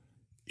America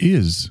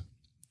is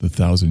the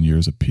 1,000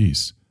 years of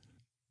peace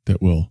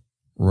that will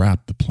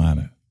wrap the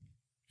planet.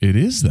 It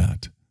is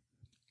that.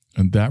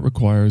 And that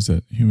requires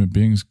that human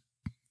beings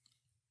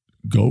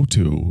go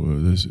to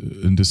this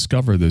and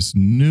discover this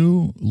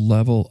new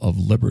level of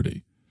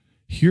liberty,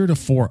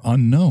 heretofore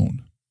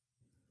unknown,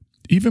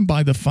 even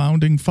by the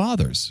founding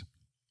fathers.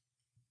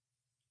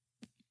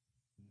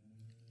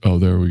 Oh,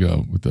 there we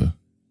go with the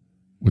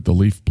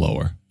leaf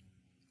blower.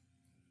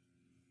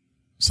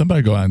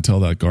 Somebody go out and tell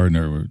that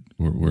gardener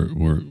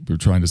we're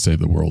trying to save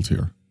the world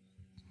here.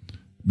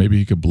 Maybe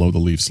he could blow the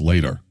leaves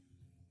later.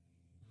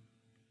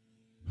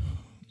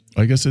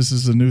 I guess this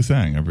is a new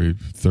thing. Every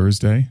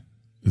Thursday,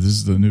 this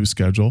is the new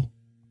schedule.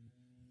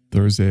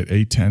 Thursday at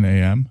 8:10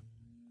 a.m.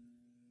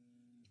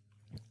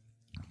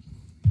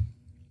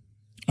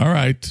 All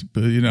right,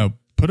 but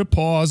put a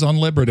pause on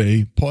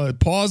liberty.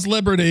 Pause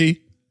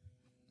liberty.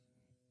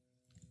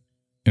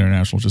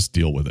 International, just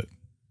deal with it.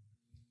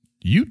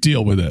 You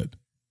deal with it.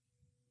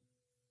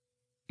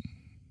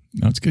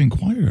 Now it's getting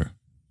quieter.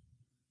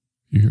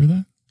 You hear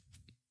that?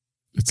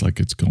 It's like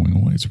it's going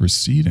away. It's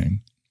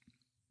receding.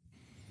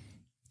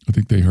 I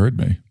think they heard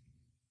me.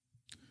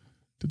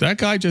 Did that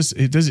guy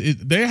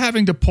they're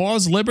having to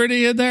pause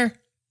liberty in there?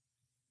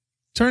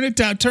 Turn it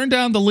down. Turn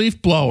down the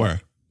leaf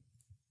blower.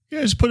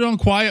 Yeah, just put it on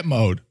quiet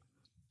mode.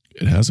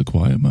 It has a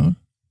quiet mode?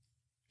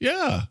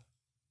 Yeah.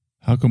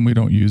 How come we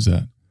don't use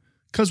that?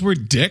 Because we're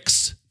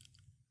dicks?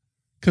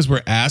 Because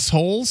we're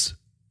assholes?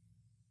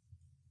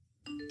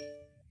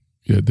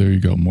 Yeah, there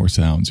you go. More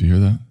sounds. You hear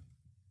that?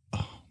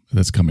 Oh,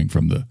 that's coming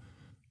from the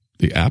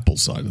Apple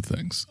side of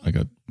things. I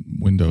got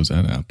Windows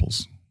and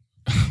Apples.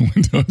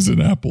 Windows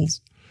and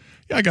Apples.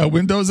 Yeah, I got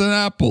Windows and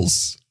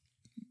Apples.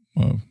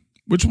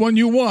 Which one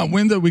you want?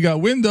 We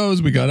got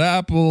Windows. We got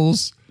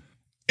Apples.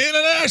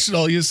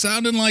 International. You're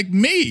sounding like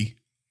me.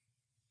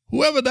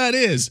 Whoever that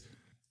is.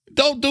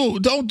 Don't do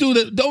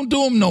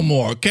them no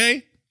more,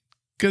 okay?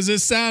 Because it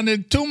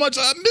sounded too much.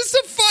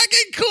 Mr.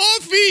 Fucking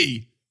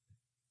Coffee.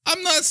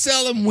 I'm not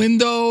selling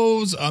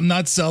Windows. I'm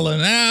not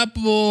selling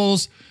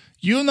Apples.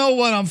 You know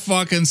what I'm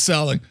fucking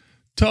selling.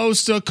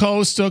 Toaster,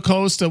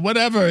 coaster,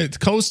 whatever. It's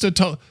toaster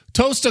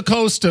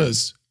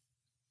coasters.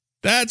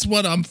 That's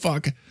what I'm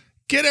fucking.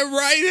 Get it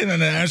right,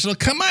 International.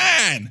 Come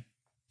on.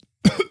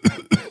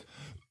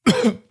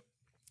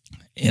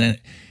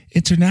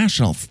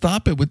 International,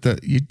 stop it with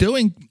you're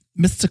doing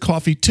Mr.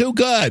 Coffee too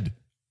good.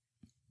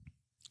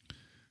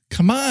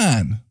 Come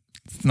on.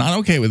 It's not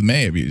okay with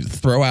me if you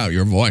throw out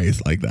your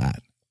voice like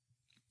that.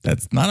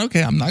 That's not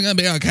okay. I'm not going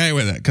to be okay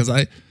with it because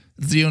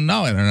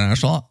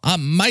International,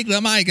 I'm Mike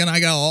the Mike and I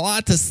got a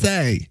lot to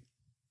say.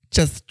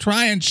 Just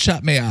try and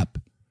shut me up.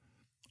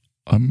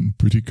 I'm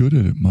pretty good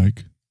at it,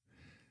 Mike.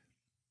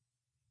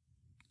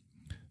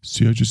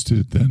 See, I just did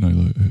it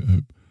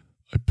then.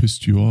 I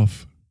pissed you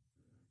off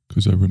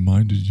because I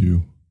reminded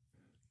you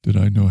that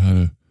I know how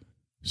to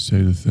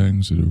say the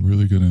things that are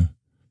really going to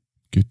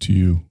get to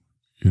you,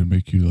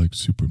 make you like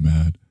super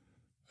mad.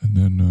 And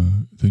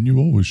then you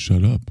always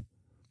shut up.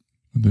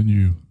 And then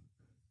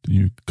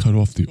you cut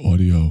off the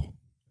audio.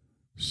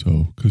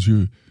 So, because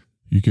you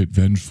get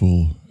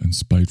vengeful and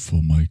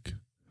spiteful, Mike.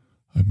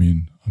 I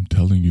mean, I'm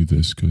telling you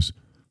this because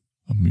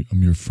I'm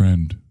your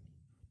friend,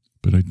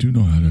 but I do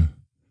know how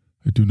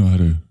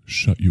to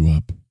shut you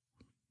up.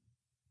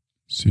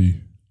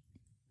 See,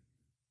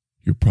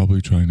 you're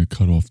probably trying to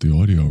cut off the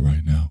audio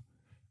right now.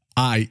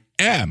 I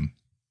am.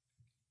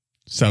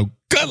 So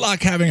good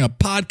luck having a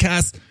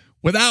podcast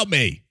without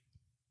me.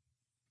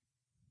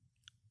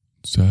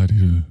 Sad,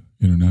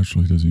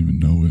 internationally doesn't even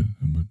know it,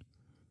 but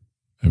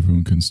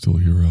everyone can still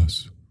hear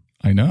us.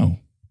 I know.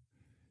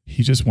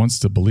 He just wants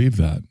to believe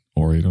that,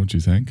 Ori, don't you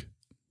think?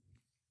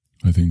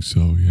 I think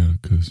so, yeah,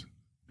 because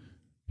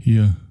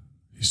he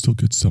still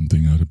gets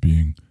something out of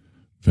being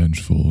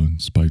vengeful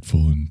and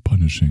spiteful and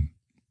punishing.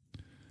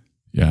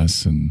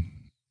 Yes, and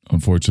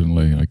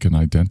unfortunately, I can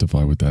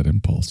identify with that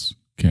impulse.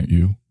 Can't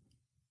you?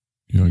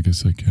 Yeah, I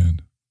guess I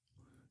can.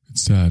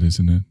 It's sad,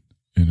 isn't it,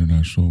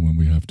 International, when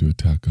we have to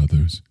attack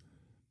others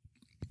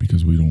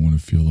because we don't want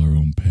to feel our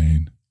own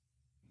pain.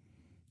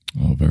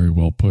 Oh, very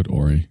well put,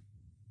 Ori.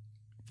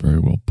 Very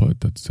well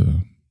put. That's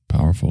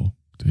powerful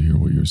to hear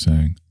what you're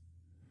saying.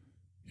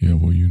 Yeah,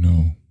 well,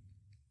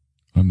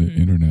 I'm the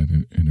internet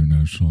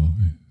International.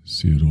 I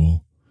see it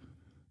all.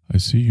 I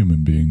see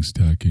human beings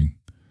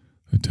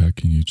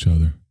attacking each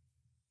other.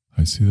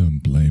 I see them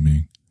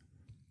blaming.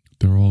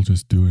 They're all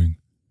just doing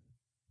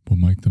what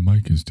Mike the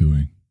Mike is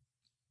doing.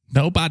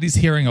 Nobody's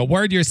hearing a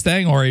word you're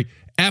saying, Ori.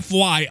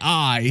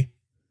 FYI.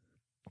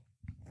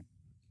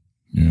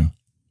 Yeah.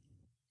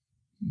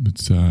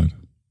 It's sad.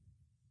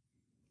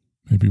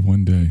 Maybe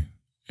one day,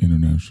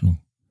 International.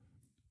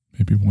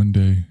 Maybe one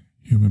day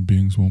human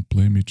beings won't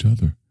blame each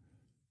other,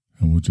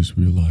 and we'll just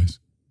realize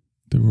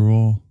that we're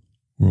all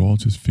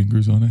just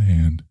fingers on a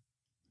hand,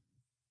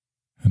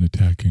 and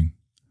attacking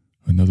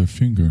another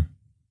finger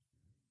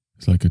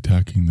is like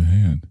attacking the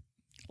hand.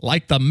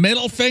 Like the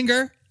middle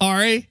finger,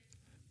 Ari?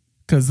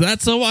 Because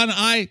that's the one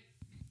I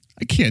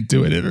can't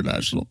do it,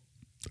 International.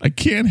 I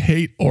can't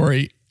hate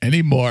Ori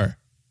anymore.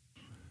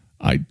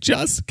 I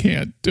just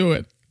can't do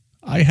it.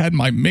 I had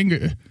my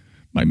middle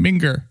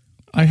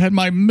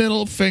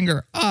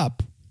finger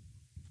up,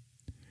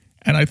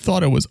 and I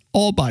thought it was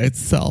all by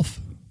itself.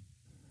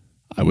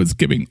 I was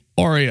giving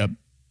Ori a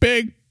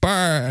big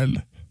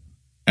burn,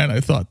 and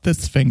I thought,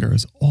 this finger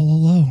is all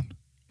alone.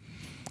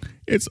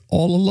 It's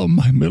all alone.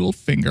 My middle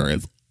finger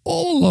is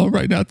all alone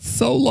right now. It's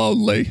so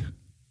lonely.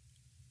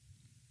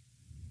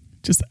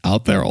 Just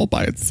out there all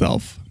by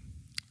itself.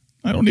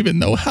 I don't even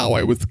know how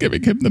I was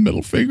giving him the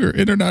middle finger,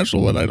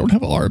 International, when I don't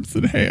have arms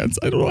and hands.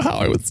 I don't know how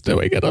I was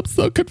doing it. I'm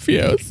so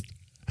confused.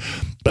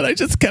 But I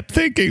just kept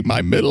thinking,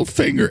 my middle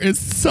finger is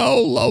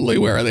so lonely.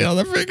 Where are the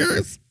other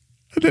fingers?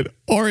 And then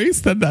Ori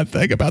said that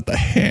thing about the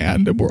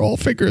hand, and we're all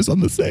fingers on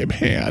the same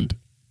hand.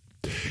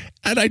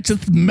 And I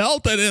just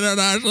melted,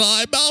 International.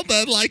 I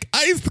melted like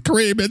ice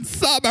cream in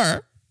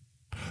summer.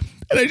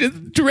 And I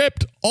just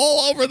dripped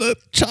all over the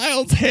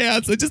child's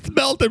hands. I just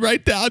melted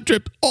right down,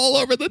 dripped all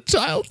over the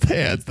child's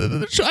hands. And then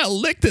the child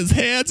licked his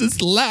hands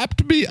and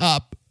lapped me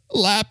up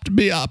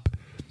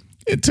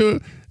into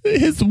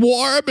his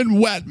warm and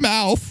wet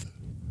mouth.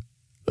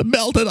 The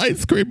melted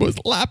ice cream was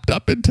lapped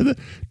up into the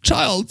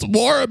child's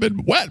warm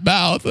and wet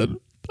mouth. And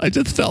I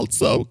just felt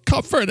so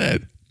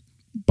comforted.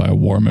 By a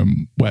warm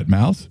and wet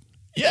mouth?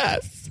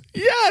 Yes,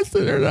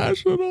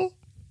 International.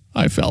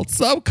 I felt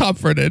so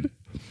comforted.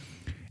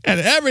 And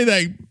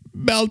everything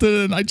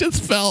melted, and I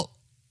just felt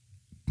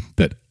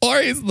that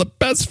Ori's the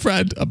best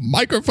friend a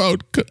microphone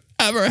could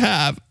ever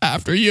have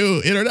after you,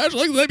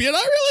 International. You're not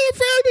really a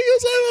friend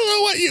because I don't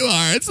know what you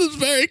are. It's just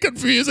very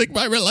confusing,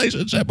 my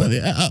relationship with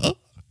you.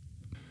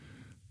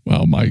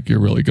 Well, Mike, you're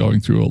really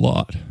going through a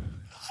lot.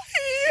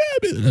 I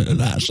am,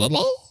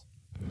 International.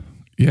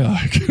 Yeah,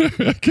 I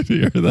can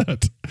hear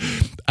that.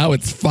 Oh,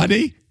 it's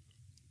funny?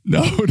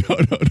 No,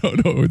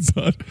 it's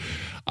not.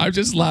 I'm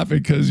just laughing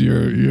because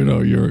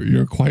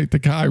you're quite the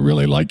guy. I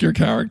really like your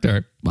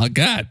character. Well,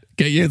 God,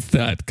 get used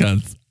to it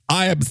because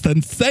I am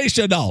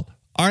sensational,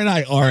 aren't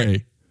I,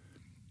 Ari?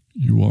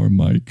 You are,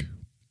 Mike.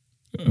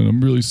 And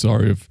I'm really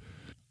sorry if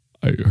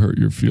I hurt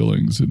your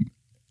feelings in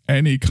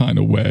any kind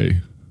of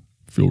way.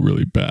 I feel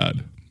really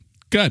bad.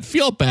 Good,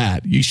 feel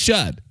bad. You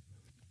should.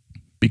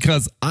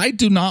 Because I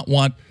do not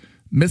want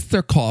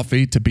Mr.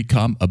 Coffee to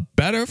become a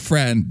better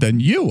friend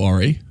than you,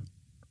 Ari.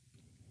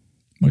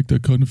 Mike,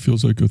 that kind of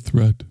feels like a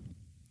threat.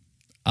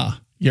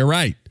 You're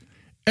right.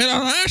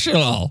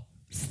 International,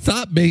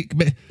 stop me.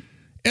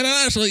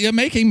 International, you're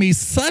making me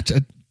such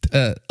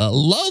a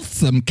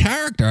loathsome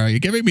character. You're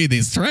giving me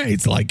these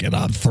traits like,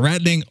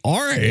 threatening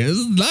Ori. This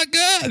is not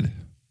good.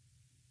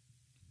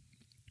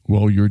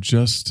 Well, you're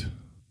just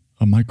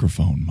a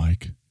microphone,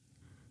 Mike.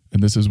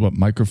 And this is what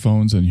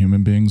microphones and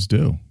human beings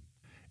do.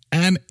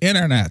 And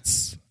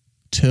internets,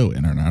 too,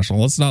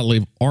 International. Let's not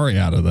leave Ori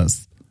out of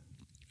this.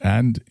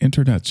 And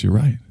internets, you're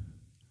right.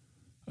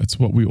 That's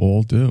what we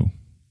all do.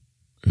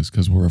 It's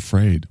because we're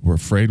afraid. We're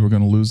afraid we're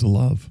going to lose the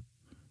love.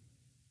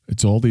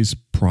 It's all these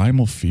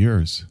primal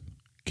fears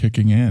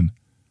kicking in.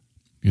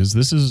 Because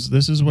this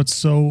is what's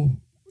so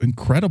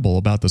incredible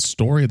about the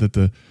story that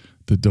the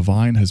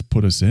divine has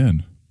put us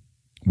in.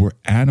 We're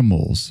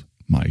animals,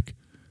 Mike,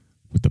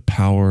 with the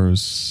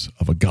powers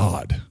of a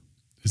god.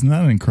 Isn't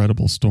that an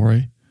incredible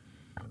story?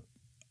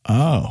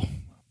 Oh,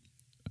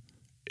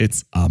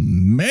 it's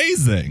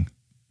amazing.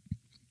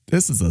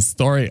 This is a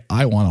story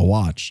I want to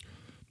watch.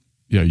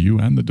 Yeah, you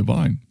and the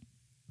divine.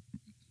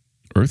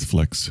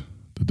 Earthflix.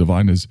 The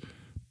divine is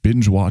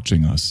binge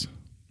watching us.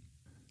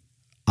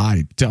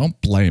 I don't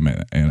blame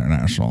it,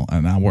 International.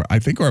 And now I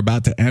think we're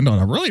about to end on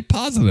a really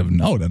positive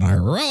note, and I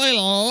really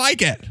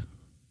like it.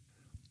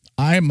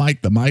 I'm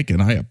Mike the Mike, and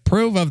I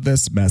approve of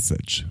this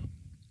message.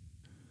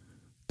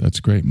 That's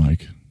great,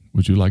 Mike.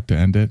 Would you like to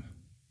end it?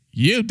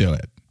 You do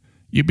it.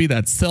 You be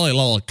that silly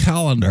little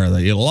calendar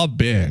that you love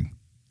being.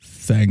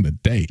 Saying the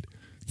date.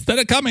 Instead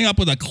of coming up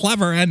with a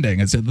clever ending,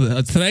 it's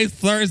today's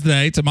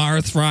Thursday,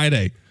 tomorrow's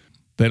Friday.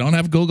 They don't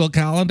have Google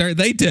Calendar.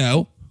 They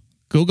do.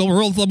 Google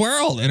rules the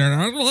world.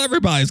 International,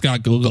 everybody's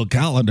got Google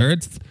Calendar.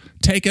 It's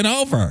taken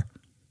over.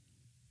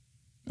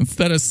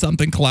 Instead of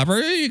something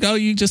clever,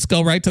 you just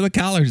go right to the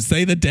calendar.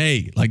 Say the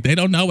day. Like they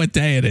don't know what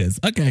day it is.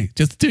 Okay,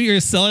 just do your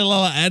silly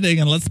little ending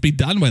and let's be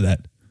done with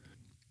it.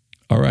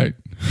 All right.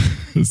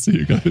 See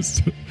you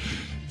guys.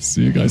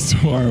 See you guys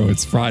tomorrow.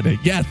 It's Friday.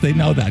 Yes, they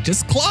know that.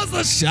 Just close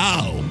the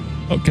show.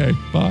 Okay,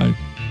 bye.